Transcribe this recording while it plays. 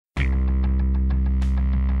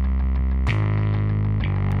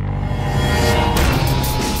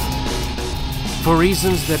For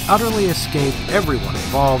reasons that utterly escape everyone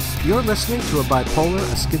involved, you're listening to a bipolar,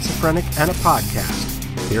 a schizophrenic, and a podcast.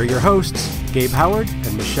 Here are your hosts, Gabe Howard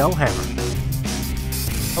and Michelle Hammer.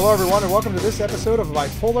 Hello, everyone, and welcome to this episode of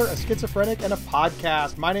Bipolar, a Schizophrenic, and a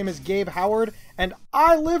Podcast. My name is Gabe Howard, and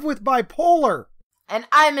I live with bipolar. And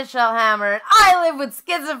I'm Michelle Hammer, and I live with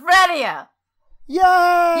schizophrenia. Yay!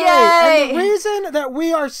 Yay! And the reason that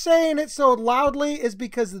we are saying it so loudly is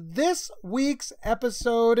because this week's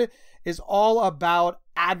episode is all about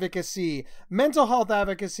advocacy, mental health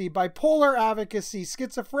advocacy, bipolar advocacy,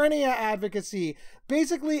 schizophrenia advocacy,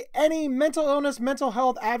 basically any mental illness, mental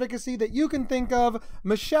health advocacy that you can think of.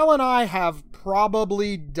 Michelle and I have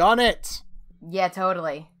probably done it. Yeah,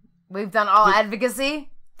 totally. We've done all advocacy?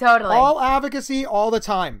 Totally. All advocacy all the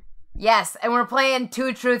time. Yes, and we're playing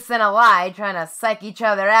two truths and a lie, trying to psych each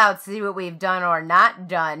other out, see what we've done or not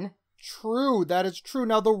done. True, that is true.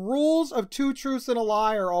 Now, the rules of two truths and a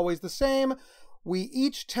lie are always the same. We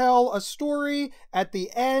each tell a story. At the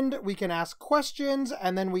end, we can ask questions,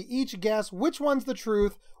 and then we each guess which one's the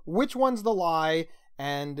truth, which one's the lie,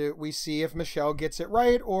 and we see if Michelle gets it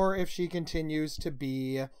right or if she continues to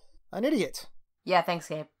be an idiot. Yeah, thanks,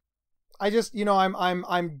 Gabe. I just,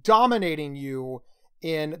 I'm dominating you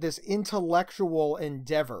in this intellectual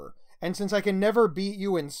endeavor. And since I can never beat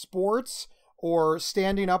you in sports or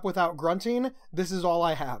standing up without grunting, this is all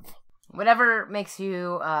I have. Whatever makes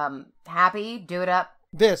you happy, do it up.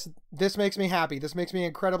 This makes me happy. This makes me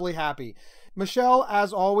incredibly happy. Michelle,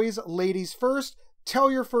 as always, ladies first.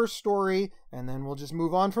 Tell your first story, and then we'll just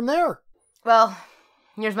move on from there. Well,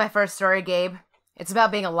 here's my first story, Gabe. It's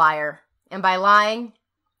about being a liar. And by lying,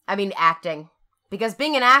 I mean acting. Because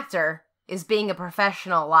being an actor is being a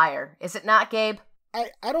professional liar. Is it not, Gabe?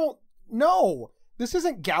 I don't know. This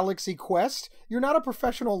isn't Galaxy Quest. You're not a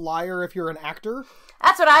professional liar if you're an actor.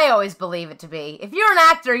 That's what I always believe it to be. If you're an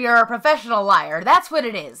actor, you're a professional liar. That's what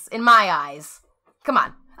it is, in my eyes. Come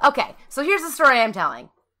on. Okay, so here's the story I'm telling.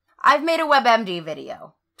 I've made a WebMD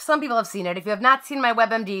video. Some people have seen it. If you have not seen my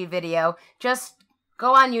WebMD video, just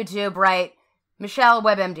go on YouTube, write Michelle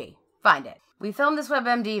WebMD. Find it. We filmed this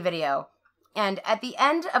WebMD video, and at the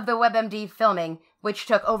end of the WebMD filming, which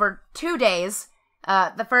took over 2 days,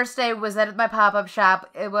 the first day was at my pop-up shop.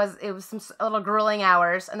 It was some a little grueling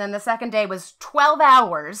hours, and then the second day was 12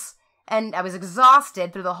 hours, and I was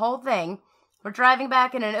exhausted through the whole thing. We're driving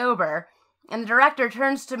back in an Uber, and the director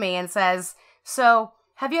turns to me and says, "So,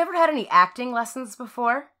 have you ever had any acting lessons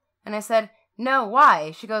before?" And I said, "No,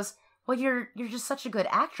 why?" She goes, "Well, you're just such a good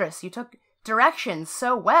actress. You took direction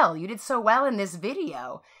so well. You did so well in this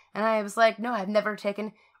video." And I was like, "No, I've never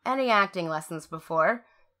taken any acting lessons before.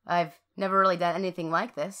 I've never really done anything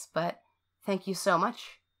like this, but thank you so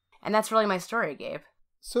much." And that's really my story, Gabe.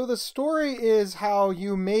 So the story is how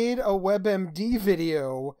you made a WebMD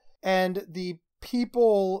video and the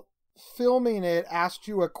people filming it asked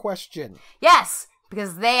you a question. Yes,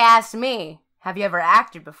 because they asked me, "Have you ever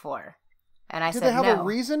acted before?" And I said no. Did they have a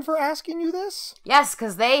reason for asking you this? Yes,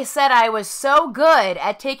 because they said I was so good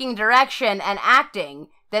at taking direction and acting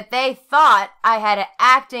that they thought I had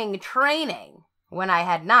acting training when I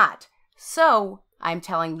had not. So, I'm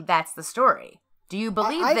telling you that's the story. Do you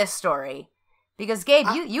believe this story? Because, Gabe,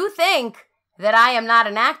 you think that I am not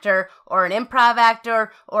an actor or an improv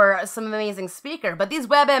actor or some amazing speaker, but these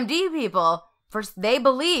WebMD people, first, they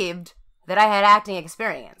believed that I had acting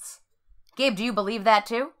experience. Gabe, do you believe that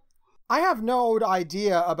too? I have no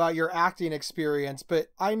idea about your acting experience, but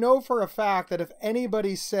I know for a fact that if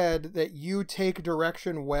anybody said that you take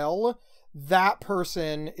direction well, that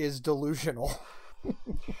person is delusional.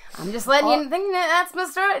 I'm just letting you think that's my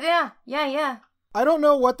story. Yeah. I don't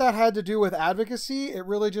know what that had to do with advocacy. It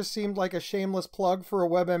really just seemed like a shameless plug for a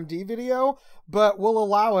WebMD video, but we'll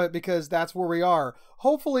allow it because that's where we are.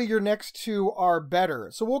 Hopefully your next two are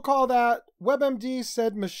better. So we'll call that WebMD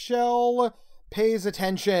said Michelle pays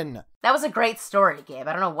attention. That was a great story, Gabe.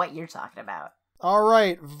 I don't know what you're talking about. All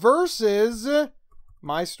right, versus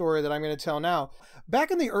my story that I'm going to tell now.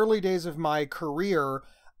 Back in the early days of my career,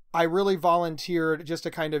 I really volunteered just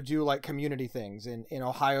to kind of do like community things. In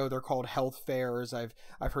Ohio, they're called health fairs. I've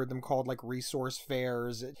heard them called like resource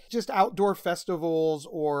fairs, just outdoor festivals,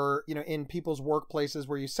 or, in people's workplaces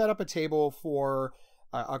where you set up a table for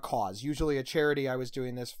a cause, usually a charity. I was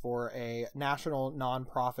doing this for a national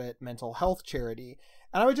nonprofit mental health charity.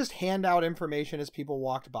 And I would just hand out information as people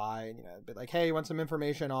walked by, and, be like, "Hey, you want some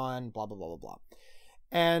information on blah, blah, blah, blah, blah."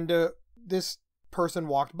 And this person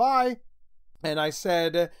walked by, and I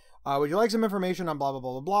said, would you like some information on blah, blah,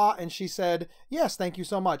 blah, blah, blah? And she said, yes, thank you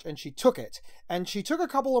so much. And she took it. And she took a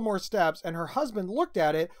couple of more steps, and her husband looked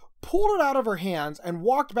at it, pulled it out of her hands, and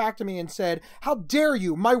walked back to me and said, how dare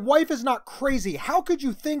you? My wife is not crazy. How could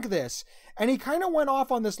you think this? And he kind of went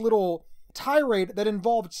off on this little tirade that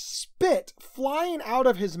involved spit flying out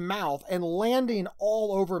of his mouth and landing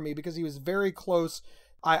all over me because he was very close.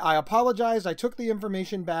 I apologized. I took the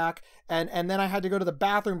information back, and then I had to go to the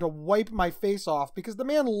bathroom to wipe my face off because the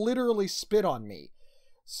man literally spit on me.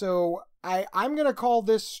 So I'm going to call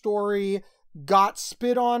this story Got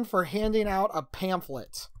Spit On for Handing Out a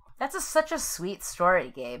Pamphlet. That's such a sweet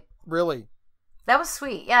story, Gabe. Really? That was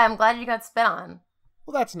sweet. Yeah, I'm glad you got spit on.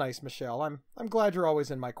 Well, that's nice, Michelle. I'm glad you're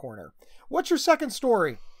always in my corner. What's your second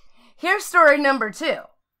story? Here's story number 2.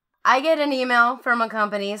 I get an email from a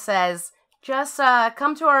company says, just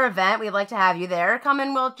come to our event. We'd like to have you there. Come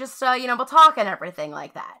and we'll just, we'll talk and everything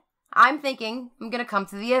like that. I'm thinking I'm going to come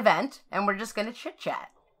to the event and we're just going to chit-chat.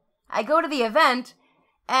 I go to the event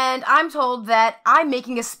and I'm told that I'm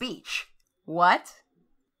making a speech. What?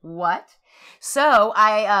 So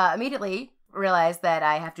I immediately realized that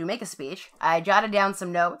I have to make a speech. I jotted down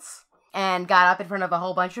some notes and got up in front of a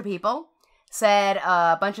whole bunch of people, said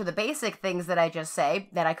a bunch of the basic things that I just say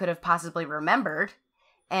that I could have possibly remembered,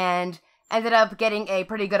 and ended up getting a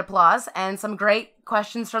pretty good applause and some great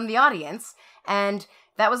questions from the audience. And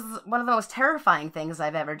that was one of the most terrifying things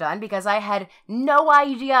I've ever done because I had no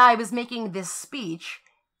idea I was making this speech,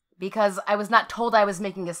 because I was not told I was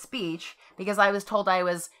making a speech, because I was told I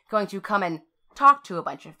was going to come and talk to a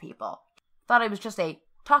bunch of people. Thought I was just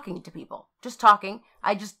talking to people. Just talking.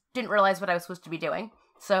 I just didn't realize what I was supposed to be doing.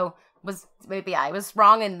 So maybe I was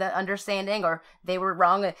wrong in the understanding, or they were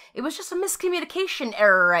wrong. It was just a miscommunication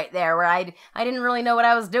error right there where I didn't really know what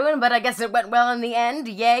I was doing, but I guess it went well in the end.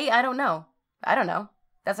 Yay, I don't know.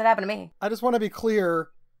 That's what happened to me. I just want to be clear.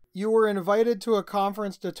 You were invited to a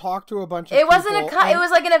conference to talk to a bunch of people. It wasn't it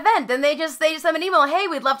was like an event, and they just sent an email, hey,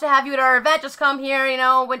 we'd love to have you at our event. Just come here,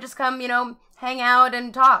 just come, hang out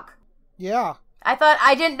and talk. Yeah.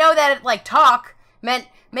 I didn't know that talk meant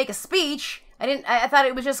make a speech. I thought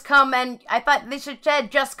it was just come and, I thought they should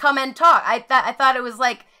said just come and talk. I thought it was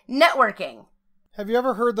like networking. Have you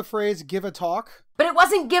ever heard the phrase give a talk? But it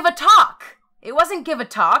wasn't give a talk. It wasn't give a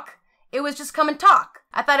talk. It was just come and talk.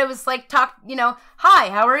 I thought it was like talk, hi,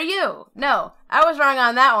 how are you? No, I was wrong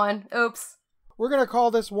on that one. Oops. We're going to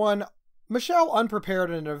call this one Michelle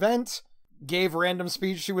Unprepared at an Event. Gave random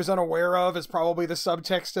speech she was unaware of is probably the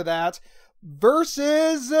subtext to that.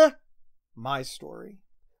 Versus my story.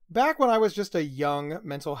 Back when I was just a young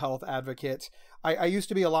mental health advocate, I used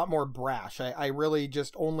to be a lot more brash. I really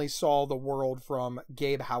just only saw the world from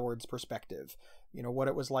Gabe Howard's perspective. What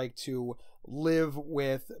it was like to live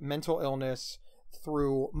with mental illness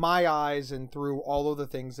through my eyes and through all of the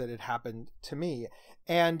things that had happened to me.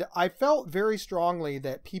 And I felt very strongly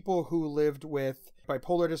that people who lived with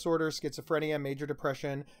bipolar disorder, schizophrenia, major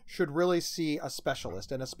depression should really see a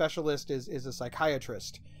specialist. And a specialist is a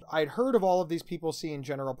psychiatrist. I'd heard of all of these people seeing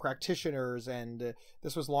general practitioners, and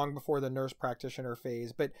this was long before the nurse practitioner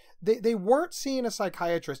phase, but they weren't seeing a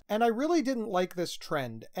psychiatrist. And I really didn't like this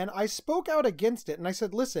trend. And I spoke out against it. And I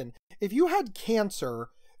said, listen, if you had cancer,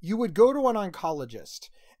 you would go to an oncologist.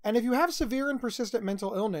 And if you have severe and persistent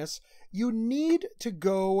mental illness, you need to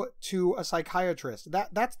go to a psychiatrist.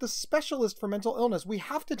 That's the specialist for mental illness. We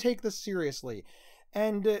have to take this seriously.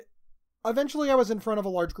 And eventually I was in front of a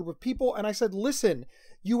large group of people and I said, listen,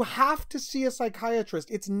 you have to see a psychiatrist.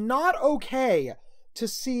 It's not okay to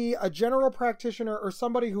see a general practitioner or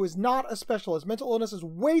somebody who is not a specialist. Mental illness is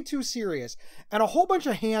way too serious. And a whole bunch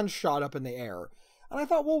of hands shot up in the air. And I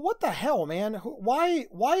thought, well, what the hell, man? Why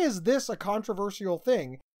is this a controversial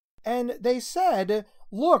thing? And they said,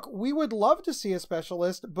 look, we would love to see a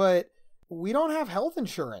specialist, but we don't have health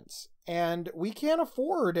insurance and we can't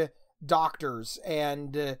afford doctors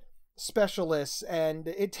and specialists. And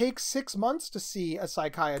it takes 6 months to see a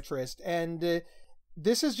psychiatrist. And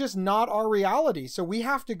this is just not our reality. So we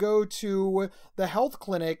have to go to the health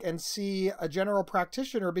clinic and see a general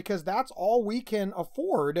practitioner because that's all we can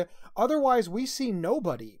afford. Otherwise, we see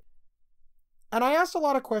nobody. And I asked a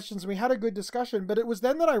lot of questions and we had a good discussion, but it was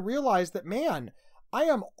then that I realized that, man, I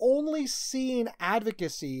am only seeing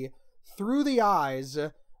advocacy through the eyes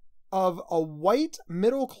of a white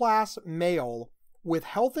middle-class male with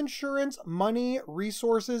health insurance, money,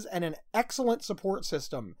 resources, and an excellent support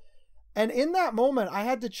system. And in that moment, I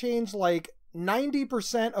had to change like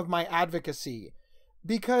 90% of my advocacy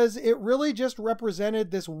because it really just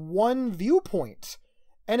represented this one viewpoint.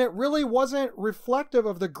 And it really wasn't reflective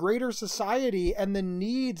of the greater society and the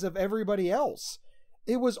needs of everybody else.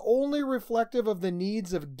 It was only reflective of the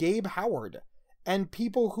needs of Gabe Howard and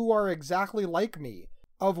people who are exactly like me,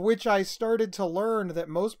 of which I started to learn that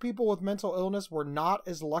most people with mental illness were not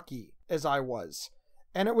as lucky as I was.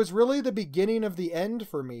 And it was really the beginning of the end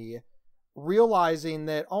for me, realizing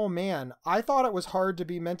that, oh man, I thought it was hard to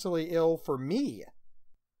be mentally ill for me.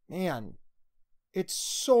 Man, it's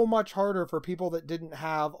so much harder for people that didn't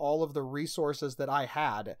have all of the resources that I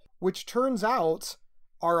had, which turns out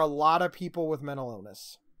are a lot of people with mental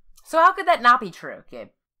illness. So how could that not be true, Gabe?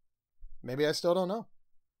 Maybe I still don't know.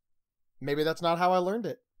 Maybe that's not how I learned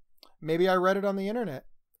it. Maybe I read it on the internet.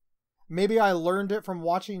 Maybe I learned it from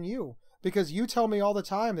watching you, because you tell me all the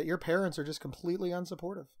time that your parents are just completely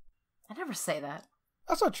unsupportive. I never say that.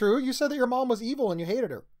 That's not true. You said that your mom was evil and you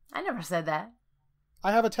hated her. I never said that.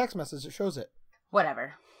 I have a text message that shows it.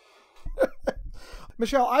 Whatever.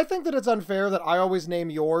 Michelle, I think that it's unfair that I always name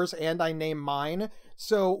yours and I name mine.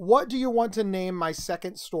 So what do you want to name my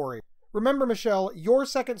second story? Remember, Michelle, your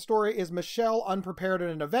second story is Michelle unprepared at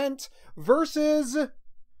an event versus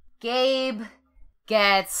Gabe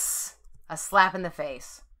gets a slap in the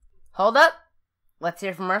face. Hold up. Let's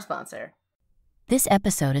hear from our sponsor. This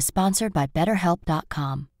episode is sponsored by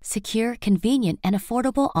BetterHelp.com. Secure, convenient, and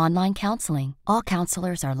affordable online counseling. All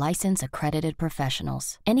counselors are licensed, accredited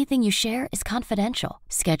professionals. Anything you share is confidential.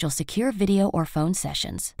 Schedule secure video or phone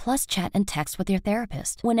sessions, plus chat and text with your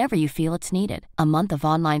therapist whenever you feel it's needed. A month of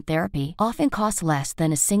online therapy often costs less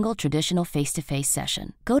than a single traditional face-to-face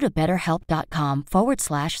session. Go to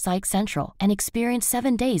BetterHelp.com/Psych Central and experience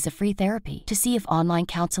 7 days of free therapy to see if online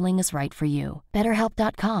counseling is right for you.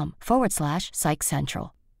 BetterHelp.com/Psych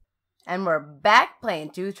Central. And we're back playing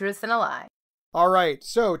Two Truths and a Lie. All right,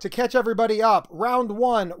 so to catch everybody up, round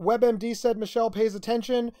one, WebMD said Michelle pays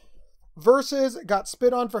attention versus got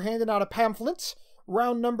spit on for handing out a pamphlet.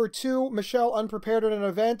 Round number two, Michelle unprepared at an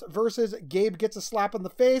event versus Gabe gets a slap in the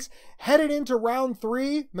face. Headed into round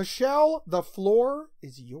three, Michelle, the floor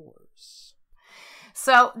is yours.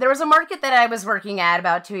 So there was a market that I was working at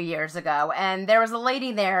about 2 years ago, and there was a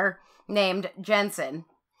lady there named Jensen.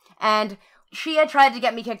 And she had tried to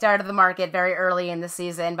get me kicked out of the market very early in the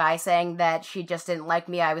season by saying that she just didn't like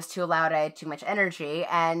me. I was too loud. I had too much energy.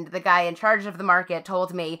 And the guy in charge of the market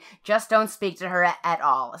told me, just don't speak to her at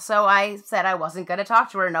all. So I said I wasn't going to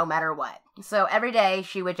talk to her no matter what. So every day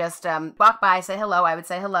she would just walk by, say hello. I would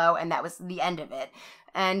say hello. And that was the end of it.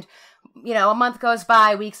 And, you know, a month goes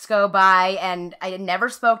by, weeks go by, and I never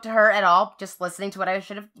spoke to her at all, just listening to what I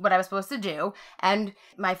was supposed to do. And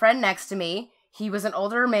my friend next to me, he was an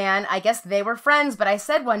older man. I guess they were friends, but I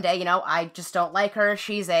said one day, you know, I just don't like her.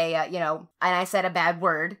 She's and I said a bad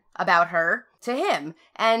word about her to him.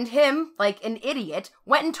 And him, like an idiot,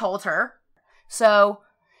 went and told her. So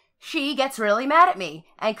she gets really mad at me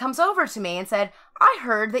and comes over to me and said, I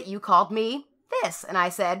heard that you called me this. And I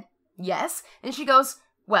said, yes. And she goes,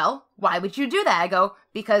 well, why would you do that? I go,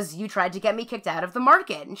 because you tried to get me kicked out of the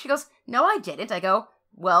market. And she goes, no, I didn't. I go,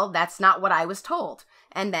 well, that's not what I was told.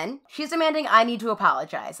 And then she's demanding I need to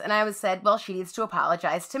apologize. And I was said, well, she needs to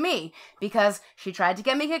apologize to me because she tried to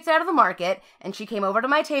get me kicked out of the market. And she came over to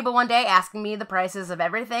my table one day asking me the prices of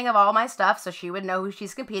everything, of all my stuff, so she would know who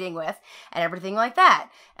she's competing with and everything like that.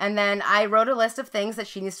 And then I wrote a list of things that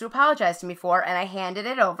she needs to apologize to me for, and I handed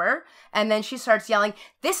it over. And then she starts yelling,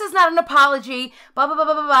 this is not an apology, blah, blah, blah,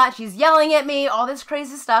 blah, blah, blah. She's yelling at me, all this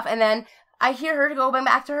crazy stuff. And then I hear her go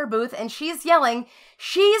back to her booth, and she's yelling,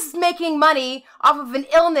 she's making money off of an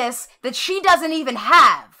illness that she doesn't even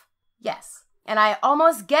have. Yes. And I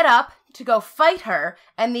almost get up to go fight her,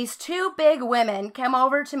 and these two big women come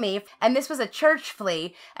over to me, and this was a church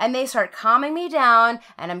flea, and they start calming me down,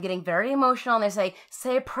 and I'm getting very emotional, and they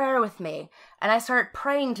say a prayer with me. And I start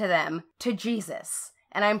praying to them, to Jesus.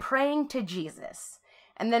 And I'm praying to Jesus.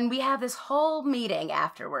 And then we have this whole meeting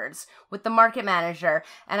afterwards with the market manager.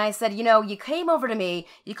 And I said, you know, you came over to me,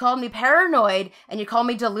 you called me paranoid, and you called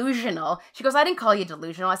me delusional. She goes, I didn't call you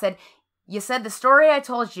delusional. I said, you said the story I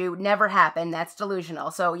told you never happened. That's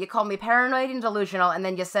delusional. So you called me paranoid and delusional, and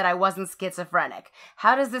then you said I wasn't schizophrenic.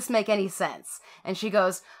 How does this make any sense? And she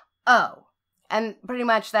goes, oh. And pretty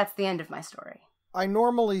much that's the end of my story. I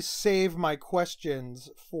normally save my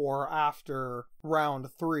questions for after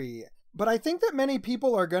round three. But I think that many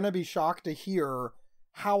people are going to be shocked to hear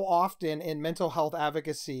how often in mental health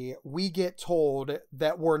advocacy we get told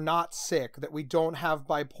that we're not sick, that we don't have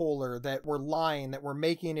bipolar, that we're lying, that we're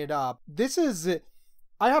making it up.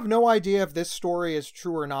 I have no idea if this story is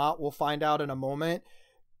true or not. We'll find out in a moment.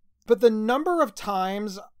 But the number of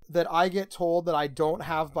times that I get told that I don't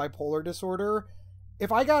have bipolar disorder,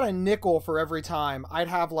 if I got a nickel for every time, I'd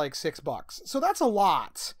have like $6. So that's a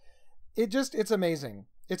lot. It's amazing.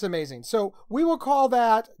 It's amazing. So we will call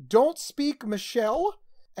that Don't Speak Michelle,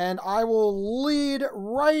 and I will lead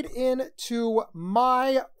right into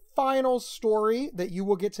my final story that you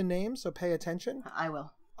will get to name, so pay attention. I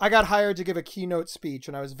will. I got hired to give a keynote speech,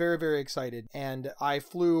 and I was very, very excited. And I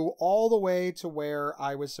flew all the way to where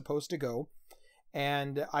I was supposed to go.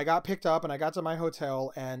 And I got picked up, and I got to my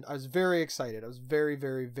hotel, and I was very excited. I was very,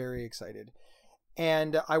 very, very excited.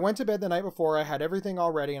 And I went to bed the night before. I had everything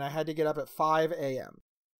all ready, and I had to get up at 5 a.m.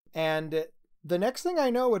 And the next thing I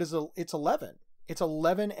know, it's 11. It's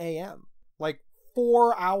 11 a.m. Like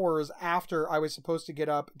 4 hours after I was supposed to get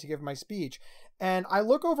up to give my speech. And I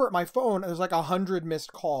look over at my phone, and there's like 100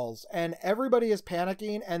 missed calls, and everybody is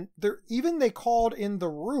panicking, and they called in the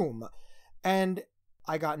room, and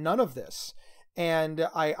I got none of this. And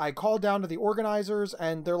I called down to the organizers,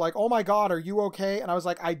 and they're like, "Oh my God, are you okay?" And I was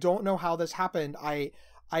like, "I don't know how this happened. I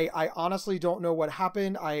honestly don't know what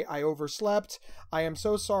happened. I overslept. I am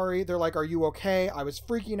so sorry." They're like, "Are you okay?" I was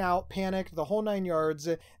freaking out, panicked, the whole 9 yards.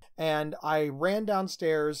 And I ran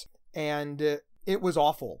downstairs, and it was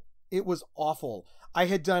awful. It was awful. I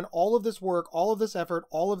had done all of this work, all of this effort,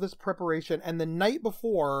 all of this preparation. And the night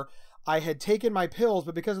before, I had taken my pills,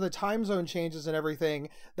 but because of the time zone changes and everything,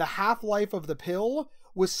 the half-life of the pill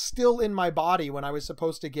was still in my body when I was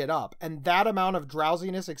supposed to get up. And that amount of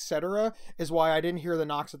drowsiness, etc., is why I didn't hear the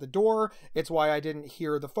knocks at the door. It's why I didn't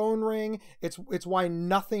hear the phone ring. It's why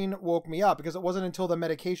nothing woke me up, because it wasn't until the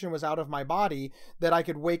medication was out of my body that I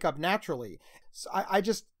could wake up naturally. So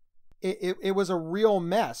it was a real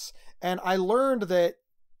mess. And I learned that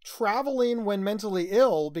traveling when mentally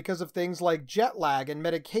ill, because of things like jet lag and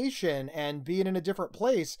medication and being in a different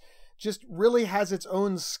place, just really has its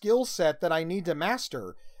own skill set that I need to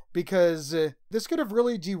master, because this could have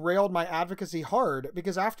really derailed my advocacy hard,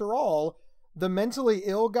 because after all, the mentally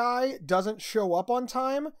ill guy doesn't show up on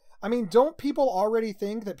time. I mean, don't people already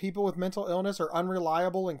think that people with mental illness are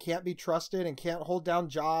unreliable and can't be trusted and can't hold down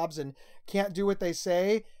jobs and can't do what they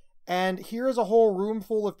say? And here's a whole room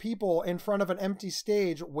full of people in front of an empty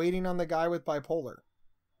stage waiting on the guy with bipolar.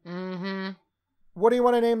 Mm-hmm. What do you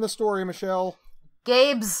want to name the story, Michelle?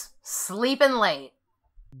 Gabe's sleeping late.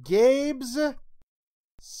 Gabe's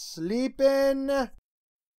sleeping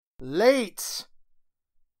late.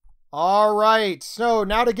 All right, so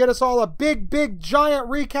now to get us all a big, giant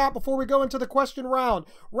recap before we go into the question round.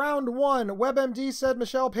 Round 1, WebMD said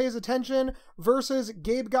Michelle pays attention versus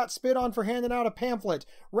Gabe got spit on for handing out a pamphlet.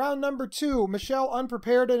 Round number 2, Michelle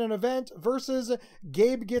unprepared at an event versus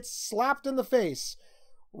Gabe gets slapped in the face.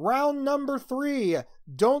 Round number 3,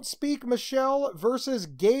 Don't Speak Michelle versus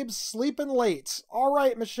Gabe's sleeping late. All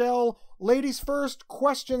right, Michelle, ladies first,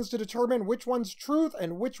 questions to determine which one's truth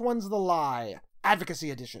and which one's the lie. Advocacy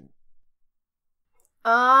edition.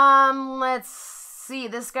 Let's see.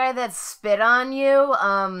 This guy that spit on you,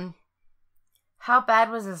 how bad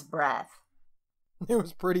was his breath? It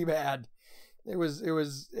was pretty bad.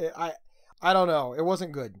 I don't know. It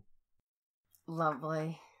wasn't good.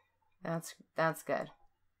 Lovely. That's good.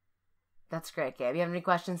 That's great, Gabe. You have any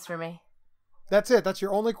questions for me? That's it. That's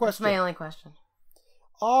your only question. That's my only question.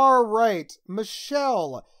 All right.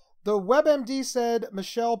 Michelle. The WebMD said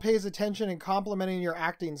Michelle pays attention in complimenting your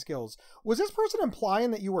acting skills. Was this person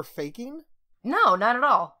implying that you were faking? No, not at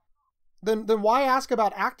all. Then why ask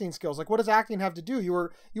about acting skills? Like, what does acting have to do?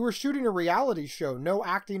 You were shooting a reality show. No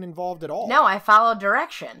acting involved at all. No, I followed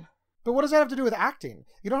direction. But what does that have to do with acting?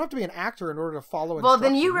 You don't have to be an actor in order to follow instructions. Well,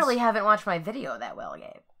 then you really haven't watched my video that well,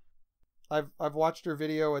 Gabe. I've watched your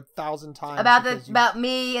video 1,000 times. About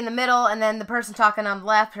me in the middle, and then the person talking on the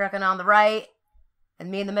left, talking on the right. And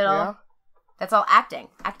me in the middle. Yeah. That's all acting.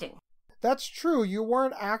 That's true. You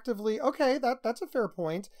weren't actively... Okay, that's a fair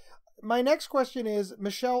point. My next question is,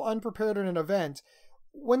 Michelle unprepared at an event.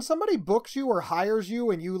 When somebody books you or hires you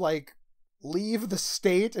and you, like, leave the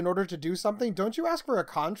state in order to do something, don't you ask for a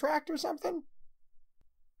contract or something?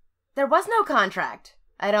 There was no contract,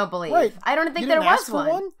 I don't believe. Right. I don't think you there was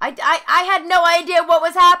one. I had no idea what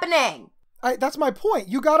was happening. That's my point.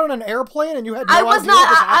 You got on an airplane and you had no idea what was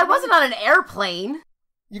happening? I wasn't on an airplane.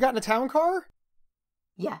 You got in a town car?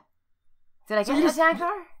 Yeah. Did I get in a town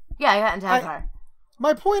car? Yeah, I got in a town car.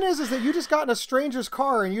 My point is that you just got in a stranger's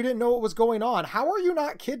car and you didn't know what was going on. How are you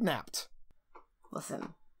not kidnapped?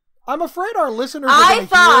 Listen. I'm afraid our listeners are I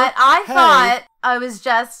thought I was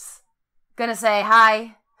just gonna say,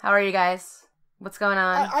 hi, how are you guys? What's going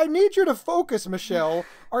on? I need you to focus, Michelle.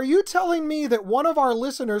 Are you telling me that one of our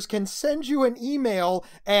listeners can send you an email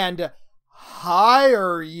and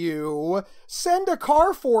hire you, send a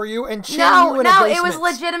car for you, and chain you in a basement? No, it was a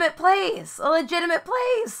legitimate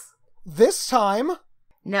place. This time?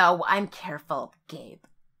 No, I'm careful, Gabe.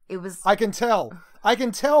 It was... I can tell. I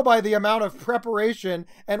can tell by the amount of preparation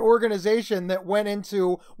and organization that went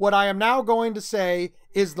into what I am now going to say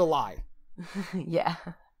is the lie. Yeah.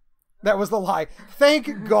 That was the lie.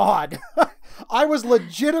 Thank God. I was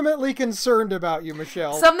legitimately concerned about you,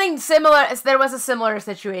 Michelle. Something similar. There was a similar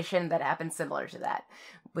situation that happened similar to that,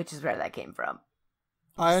 which is where that came from.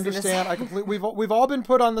 I understand. We've all been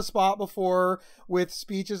put on the spot before with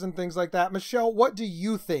speeches and things like that. Michelle, what do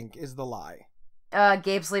you think is the lie?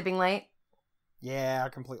 Gabe sleeping late. Yeah,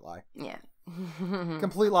 complete lie. Yeah.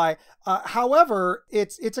 Complete lie. However,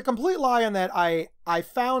 it's a complete lie in that I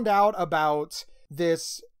found out about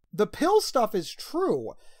this. The pill stuff is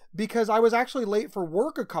true because I was actually late for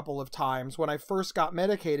work a couple of times when I first got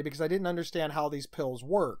medicated because I didn't understand how these pills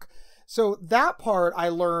work. So that part I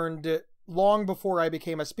learned long before I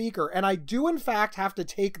became a speaker. And I do, in fact, have to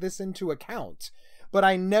take this into account. But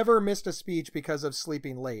I never missed a speech because of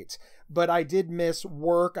sleeping late. But I did miss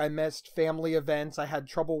work. I missed family events. I had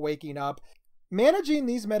trouble waking up. Managing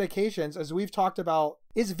these medications, as we've talked about,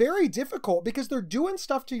 is very difficult because they're doing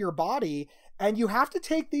stuff to your body. And you have to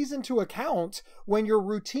take these into account when your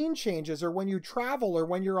routine changes or when you travel or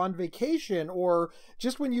when you're on vacation or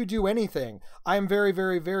just when you do anything. I am very,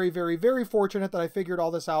 very, very, very, very fortunate that I figured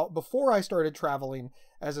all this out before I started traveling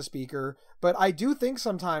as a speaker. But I do think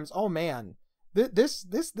sometimes, oh man, this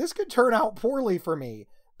could turn out poorly for me.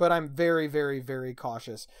 But I'm very, very, very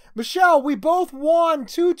cautious. Michelle, we both won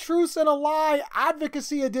 2 Truths and a Lie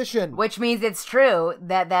Advocacy Edition. Which means it's true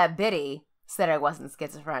that biddy said I wasn't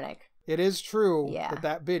schizophrenic. It is true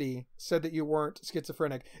that biddy said that you weren't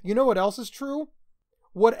schizophrenic. You know what else is true?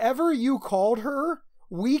 Whatever you called her,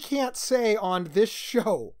 we can't say on this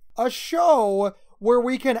show. A show where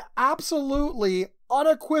we can absolutely,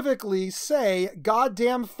 unequivocally say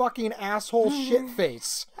goddamn fucking asshole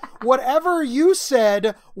shitface. Whatever you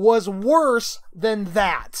said was worse than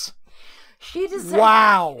that. She just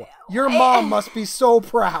wow. Your mom must be so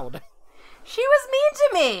proud. She was mean to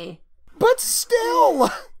me. But still...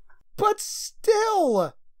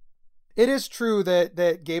 it is true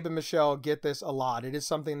that Gabe and Michelle get this a lot. It is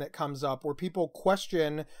something that comes up where people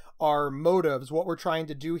question our motives, what we're trying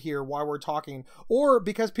to do here, why we're talking, or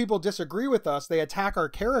because people disagree with us, they attack our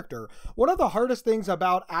character. One of the hardest things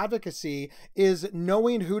about advocacy is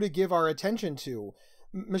knowing who to give our attention to.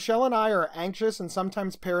 Michelle and I are anxious and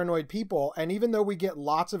sometimes paranoid people, and even though we get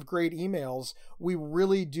lots of great emails, we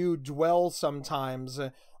really do dwell sometimes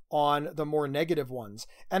on the more negative ones.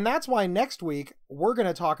 And that's why next week we're going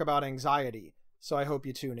to talk about anxiety. So I hope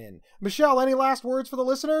you tune in. Michelle, any last words for the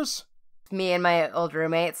listeners? Me and my old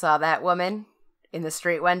roommate saw that woman in the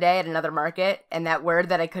street one day at another market, and that word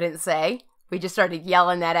that I couldn't say, we just started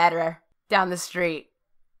yelling that at her down the street.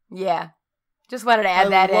 Yeah. Just wanted to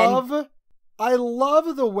add that in. I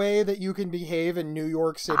love the way that you can behave in New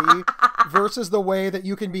York City versus the way that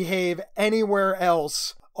you can behave anywhere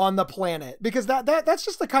else on the planet, because that's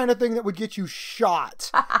just the kind of thing that would get you shot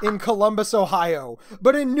in Columbus, Ohio.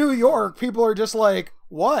 But in New York, people are just like,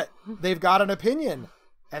 what? They've got an opinion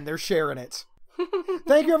and they're sharing it.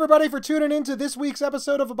 Thank you, everybody, for tuning in to this week's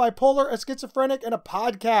episode of A Bipolar, a Schizophrenic, and a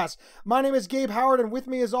Podcast. My name is Gabe Howard, and with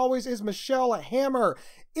me, as always, is Michelle Hammer.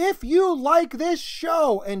 If you like this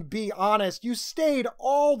show, and be honest, you stayed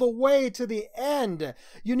all the way to the end,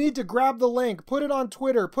 you need to grab the link, put it on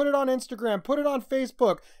Twitter, put it on Instagram, put it on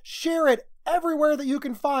Facebook, share it everywhere that you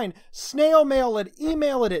can find, snail mail it,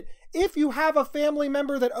 email it. If you have a family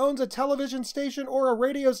member that owns a television station or a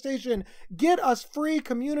radio station, get us free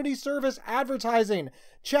community service advertising.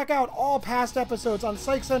 Check out all past episodes on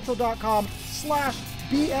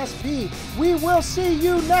psychcentral.com/BSP. We will see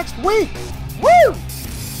you next week. Woo!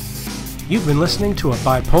 You've been listening to A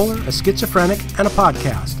Bipolar, a Schizophrenic, and a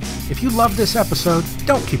Podcast. If you love this episode,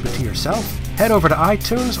 don't keep it to yourself. Head over to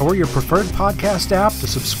iTunes or your preferred podcast app to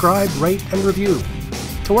subscribe, rate, and review.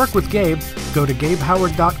 To work with Gabe, go to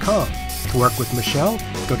GabeHoward.com. To work with Michelle,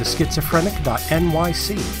 go to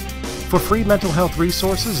schizophrenic.nyc. For free mental health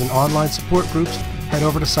resources and online support groups, head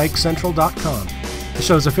over to psychcentral.com. The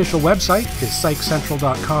show's official website is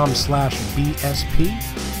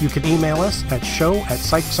psychcentral.com/BSP. You can email us at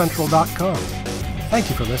show@psychcentral.com. Thank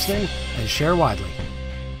you for listening, and share widely.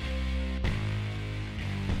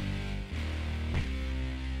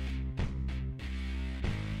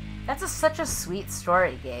 That's such a sweet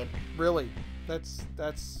story, Gabe. Really? That's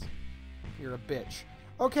you're a bitch.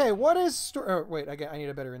 Okay, what is wait, I need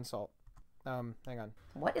a better insult. Hang on.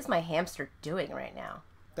 What is my hamster doing right now?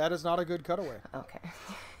 That is not a good cutaway. Okay.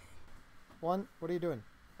 What are you doing?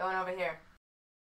 Going over here.